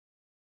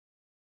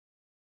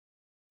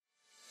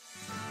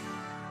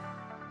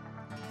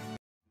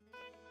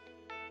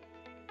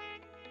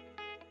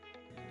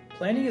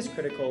Planning is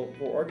critical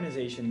for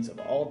organizations of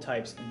all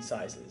types and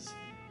sizes,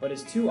 but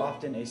is too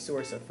often a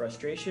source of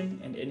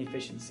frustration and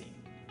inefficiency.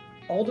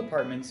 All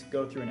departments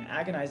go through an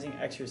agonizing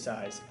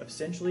exercise of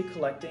centrally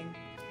collecting,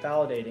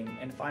 validating,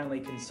 and finally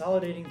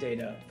consolidating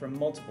data from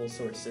multiple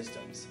source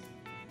systems,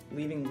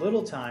 leaving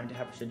little time to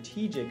have a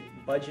strategic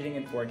budgeting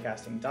and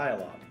forecasting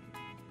dialogue.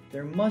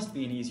 There must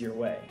be an easier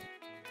way.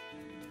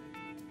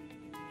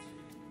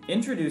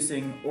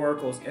 Introducing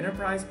Oracle's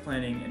Enterprise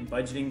Planning and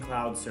Budgeting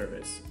Cloud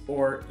Service,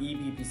 or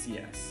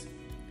EPBCS.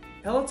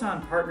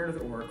 Peloton partnered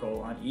with Oracle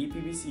on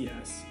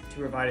EPBCS to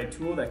provide a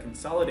tool that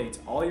consolidates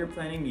all your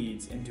planning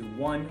needs into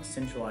one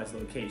centralized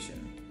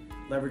location,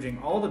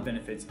 leveraging all the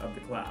benefits of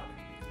the cloud.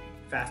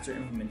 Faster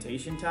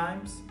implementation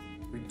times,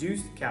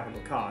 reduced capital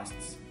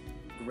costs,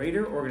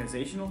 greater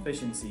organizational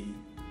efficiency,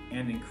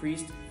 and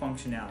increased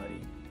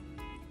functionality.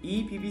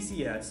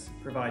 EPBCS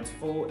provides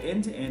full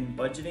end-to-end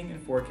budgeting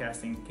and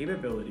forecasting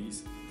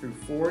capabilities through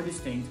 4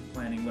 distinct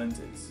planning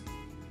lenses: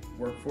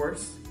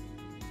 workforce,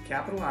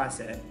 capital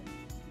asset,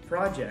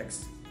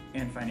 projects,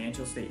 and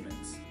financial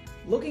statements.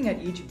 Looking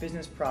at each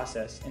business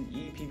process in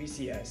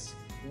EPBCS,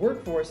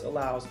 workforce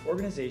allows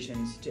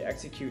organizations to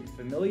execute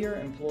familiar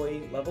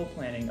employee-level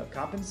planning of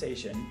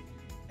compensation,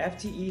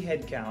 FTE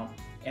headcount,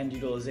 and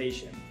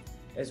utilization,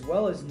 as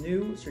well as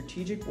new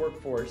strategic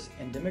workforce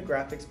and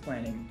demographics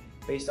planning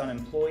based on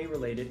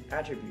employee-related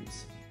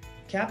attributes.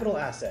 Capital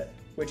asset,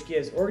 which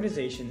gives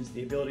organizations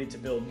the ability to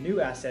build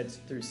new assets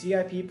through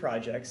CIP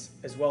projects,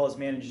 as well as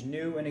manage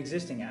new and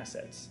existing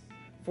assets,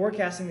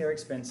 forecasting their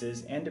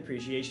expenses and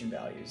depreciation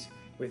values,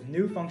 with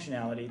new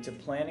functionality to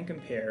plan and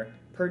compare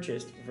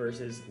purchased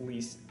versus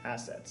leased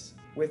assets.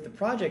 With the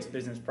projects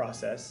business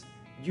process,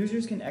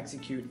 users can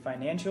execute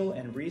financial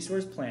and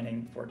resource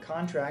planning for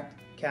contract,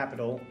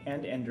 capital,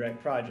 and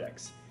indirect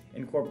projects,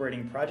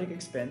 incorporating project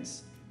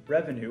expense,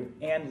 revenue,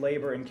 and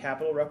labor and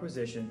capital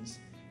requisitions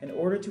in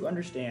order to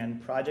understand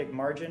project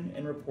margin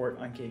and report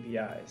on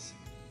KPIs.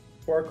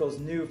 Oracle's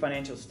new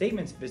financial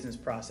statements business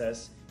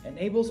process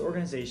enables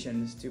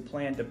organizations to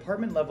plan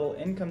department-level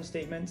income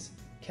statements,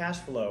 cash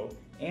flow,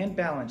 and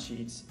balance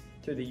sheets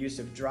through the use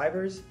of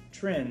drivers,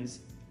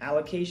 trends,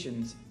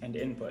 allocations, and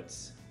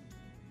inputs.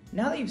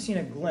 Now that you've seen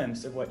a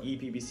glimpse of what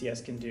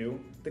EPBCS can do,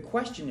 the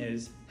question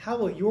is, how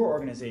will your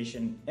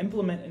organization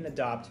implement and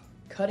adopt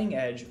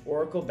cutting-edge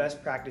Oracle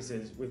best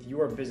practices with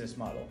your business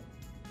model?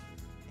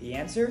 The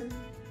answer?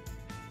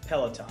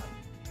 Peloton.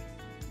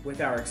 With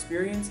our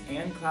experience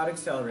and Cloud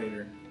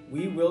Accelerator,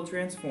 we will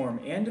transform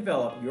and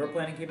develop your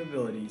planning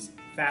capabilities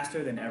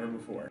faster than ever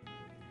before.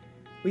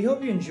 We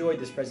hope you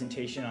enjoyed this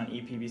presentation on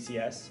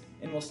EPBCS,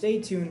 and will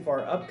stay tuned for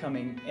our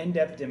upcoming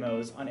in-depth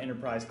demos on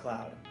Enterprise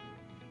Cloud.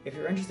 If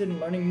you're interested in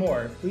learning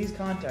more, please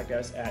contact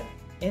us at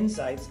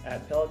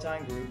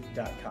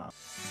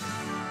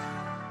insights@pelotongroup.com.